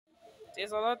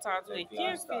There's a lot of tattoo. They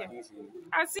can't feel.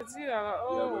 I see that. Yeah,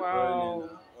 Oh but wow.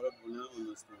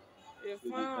 They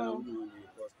found.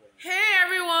 Hey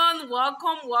everyone,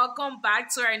 welcome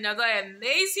back to another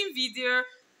amazing video.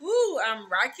 Ooh, I'm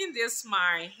rocking this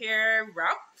my hair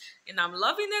wrap and I'm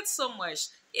loving it so much.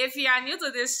 If you are new to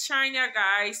this channel,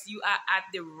 guys, you are at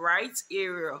the right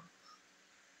area.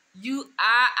 You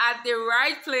are at the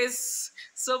right place.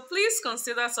 So please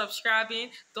consider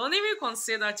subscribing. Don't even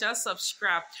consider, just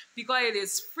subscribe because it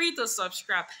is free to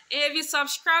subscribe. And if you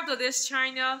subscribe to this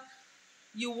channel,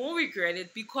 you won't regret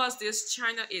it because this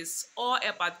channel is all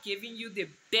about giving you the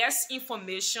best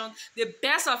information, the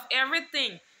best of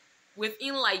everything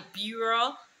within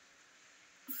Liberia.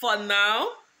 For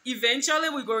now, eventually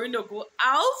we're going to go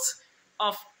out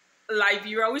of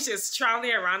Liberia, which is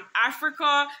traveling around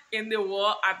Africa and the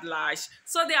world at large.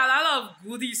 So there are a lot of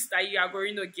goodies that you are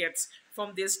going to get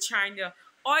from this channel.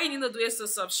 All you need to do is to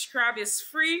subscribe. It's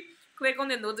free. Click on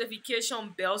the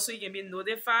notification bell so you can be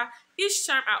notified each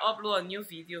time I upload a new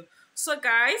video. So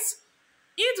guys,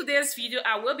 in today's video,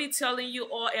 I will be telling you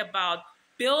all about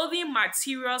building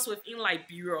materials within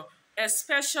Liberia,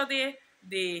 especially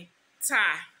the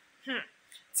tie.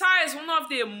 Tie is one of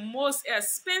the most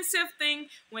expensive thing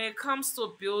when it comes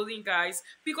to building, guys,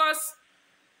 because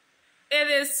it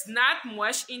is not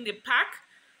much in the pack,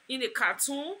 in the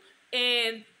cartoon,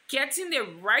 and getting the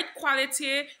right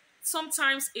quality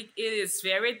sometimes it is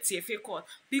very difficult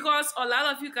because a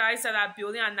lot of you guys that are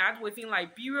building are not within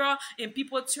Liberia and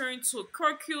people turn to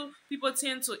curfew, people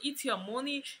tend to eat your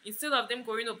money instead of them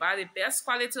going to buy the best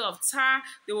quality of tar.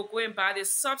 They will go and buy the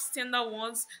substandard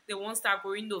ones, the ones that are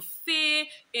going to fail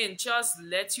and just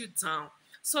let you down.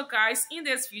 So guys, in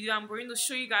this video I'm going to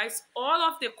show you guys all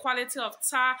of the quality of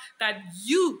tar that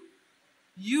you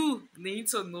need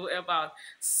to know about.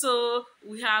 So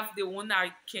we have the one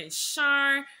that can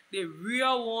shine, the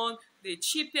real one, the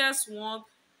cheapest one,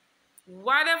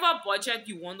 whatever budget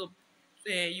you want to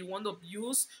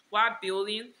use while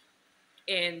building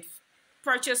and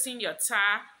purchasing your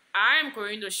tire. I'm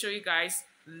going to show you guys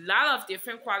a lot of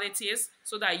different qualities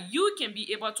so that you can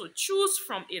be able to choose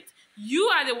from it. You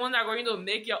are the one that are going to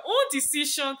make your own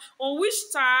decision on which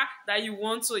tire that you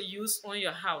want to use on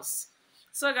your house.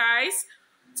 So guys,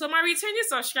 to my returning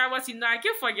subscribers, I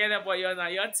can't forget about you now.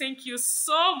 Thank you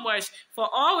so much for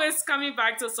always coming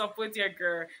back to support your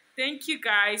girl. Thank you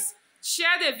guys.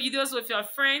 Share the videos with your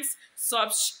friends.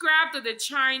 Subscribe to the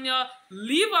channel.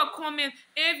 Leave a comment.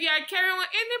 If you are carrying on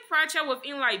any project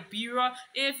within Liberia,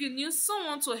 if you need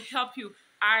someone to help you,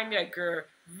 I'm your girl.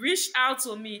 Reach out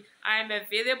to me. I am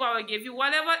available. I will give you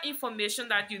whatever information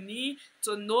that you need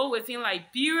to know within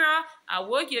Liberia. I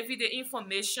will give you the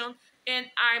information.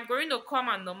 And I'm going to call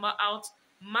my number out.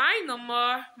 My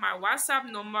number, my WhatsApp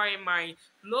number, and my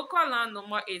local line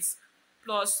number is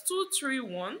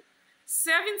 +231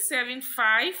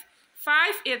 775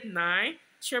 589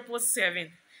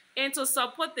 777. And to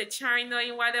support the channel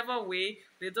in whatever way,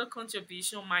 little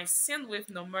contribution, my sendwave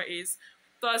number is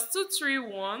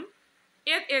 +231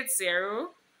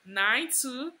 880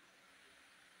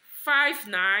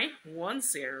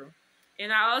 925910.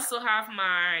 And I also have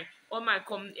my on my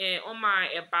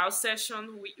about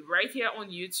section right here on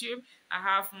YouTube. I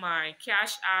have my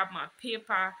Cash App, my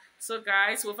PayPal. So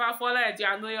guys, without further ado,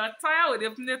 I know you're tired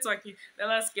with the talking. Let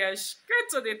us get straight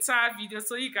to the tire video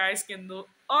so you guys can know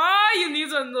all you need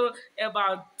to know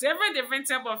about different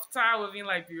type of tire within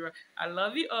Liberia. I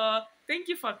love you all. Thank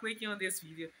you for clicking on this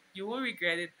video. You won't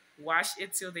regret it. Watch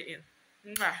it till the end.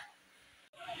 Mwah.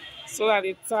 So that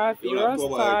the tire, the first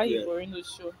tire you're going to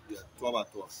show. Yeah, 12 by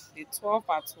 12. The 12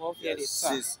 by 12 Yeah, the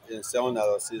tire.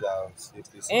 $7,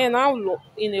 $6. And now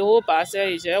in the whole parcel,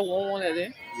 you just one of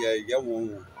them. Yeah, you get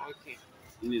one. Okay.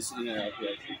 In the city,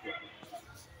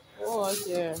 Oh,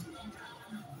 okay.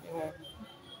 Yeah.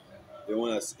 the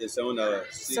one that's $7.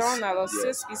 $7,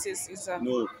 6 pieces is a.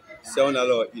 No,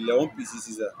 $7, 11 pieces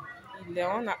is a.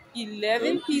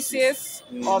 11 pieces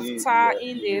of tire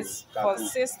in this for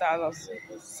 $6. $7.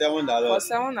 For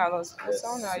 $7. For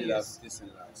 $7, yes.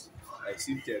 I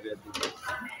see that.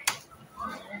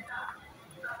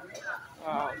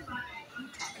 Wow.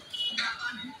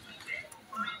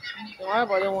 The one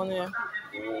about the one here.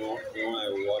 The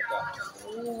one water.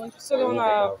 So the one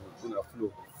that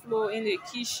flow. flow in the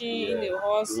kitchen, in the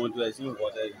house. The one that is in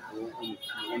water,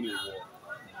 on the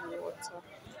wall.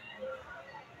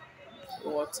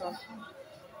 Water.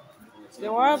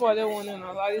 The one about the one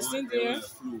now, like the same there.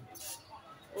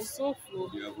 Also flow.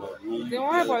 The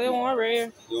one about the one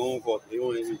right. The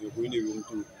one is in the room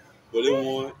too. But the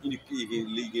one in the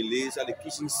you can lay inside the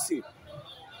kitchen sink.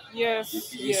 Yes. The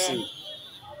kitchen Yeah. sink.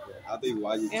 After you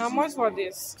watch it, And how much for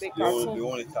this? The cartoon? The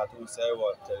only cartoon sell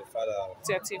what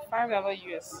 $35.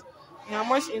 $35 US. And how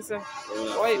much inside? They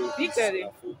What big that is?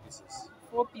 4 pieces.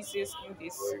 4 pieces in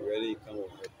this. So you really come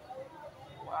with it.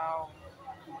 Wow.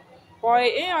 Boy,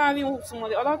 ain't having some of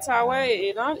the other tower,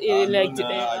 it not like No,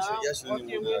 them. I should yes,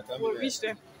 Okay, we'll reach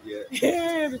them. Yeah.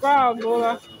 Because I know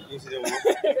that. You see the one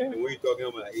you talking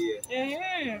about here.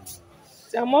 Yeah.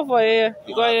 It's more for here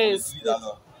because it's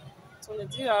 $23.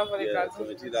 $23 for the Yeah,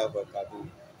 cartoon. $23 for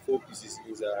cartoon. 4 pieces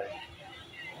inside.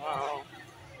 Wow.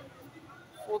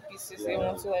 4 pieces. They Yeah.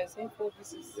 want to like say 4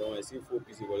 pieces. They want to see 4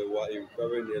 pieces, but they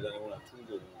recovering there than they want to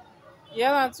two.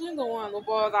 Yeah, that's two in the one,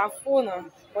 but that phone now.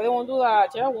 But they won't do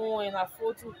that. Just one and that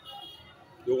four too.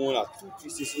 They want like 2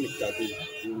 pieces in the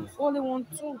cartoon. Only one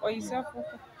two, or you say four?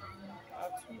 Two.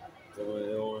 They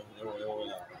want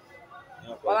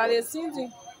But are they same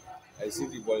thing? I see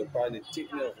people in part they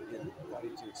take me off again.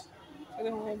 Politics. I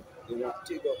don't know. They want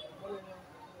to take up.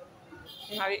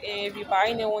 And if you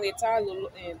buy them when they tell you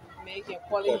making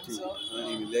quality himself. And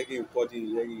if you like importing,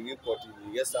 you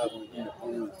get started in the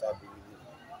phone and start bringing it.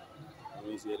 And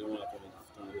when you say they want to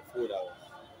 $24.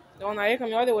 The one I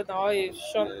come all the way down, all is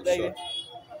short like short.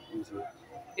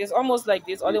 it's almost like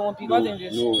this. All they want bigger than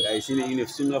this. No, I see it in a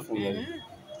similar form.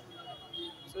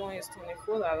 So the one is $24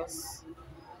 for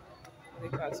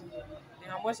the carton.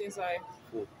 And how much inside?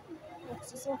 4.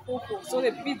 Four. So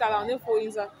they beat that on the 4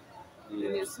 inside. Yeah.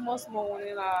 And the small one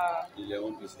in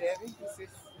 11 pieces. 11 pieces.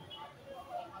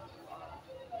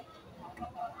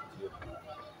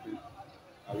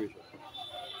 I wish.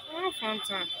 Oh, fun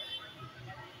time.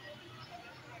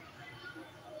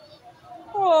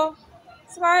 Oh,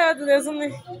 try to do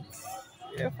something.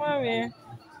 Yeah, fun man.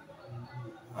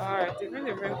 Alright,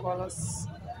 different colors.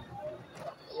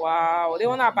 Wow, they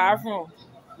want a bathroom.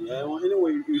 Yeah,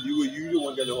 anyway, you usually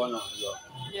want to get the one out.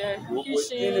 Yeah,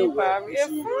 kitchen, bathroom. Yeah,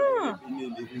 fun.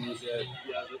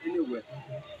 Anyway,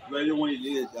 really when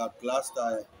you lay that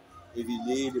plaster, if you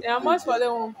lay the how much for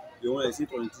that one? You want to see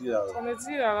 $23.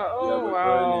 $23. Oh,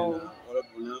 wow. All of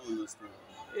you now understand.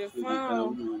 Yeah, So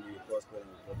fun. you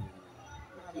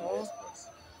so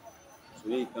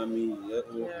when you come in, you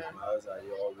let my house are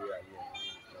here, all we are here.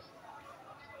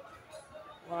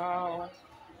 Wow.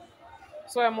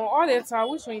 So I'm all the time.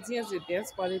 Which one you think is the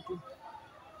best quality?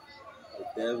 The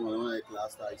best one, like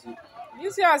last time.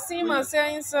 You see, I see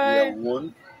myself inside. Yeah,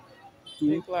 1, 2.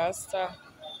 The glass star.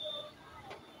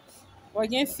 What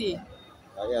can fee?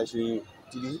 I show you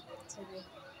 3,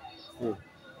 4.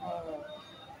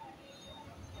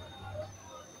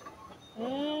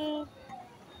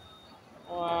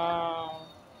 Wow.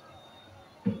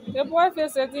 The boy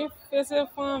face a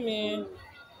fun, man.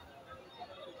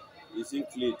 You see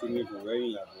clear to me from very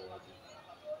lab.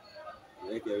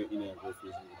 Like everything I go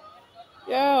face.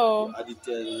 Yo. I did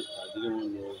tell you, I didn't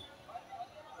want to know.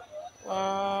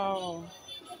 Wow.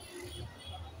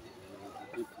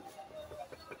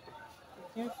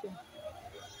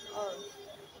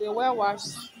 They well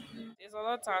washed. There's a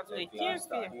lot of tattoo. They can't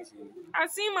feel. I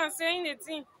see my saying the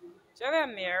thing. Shut up,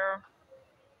 mirror.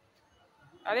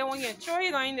 I didn't want you to throw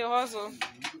it on in the hustle.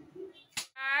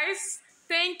 Guys,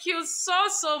 thank you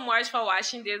so much for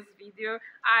watching this video.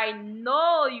 I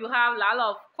know you have a lot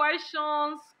of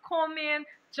questions, comments.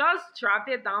 Just drop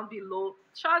it down below.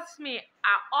 Trust me,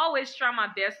 I always try my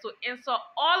best to answer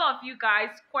all of you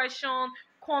guys' questions,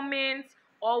 comments,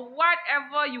 or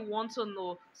whatever you want to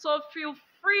know. So feel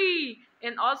free.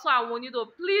 And also, I want you to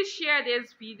please share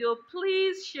this video.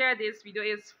 Please share this video.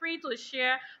 It's free to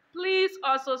share. Please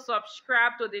also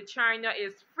subscribe to the channel.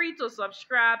 It's free to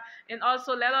subscribe. And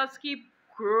also, let us keep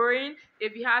growing.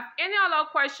 If you have any other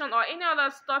question or any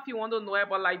other stuff you want to know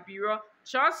about Liberia,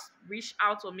 just reach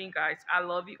out to me, guys. I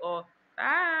love you all.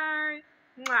 Bye.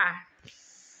 Mwah.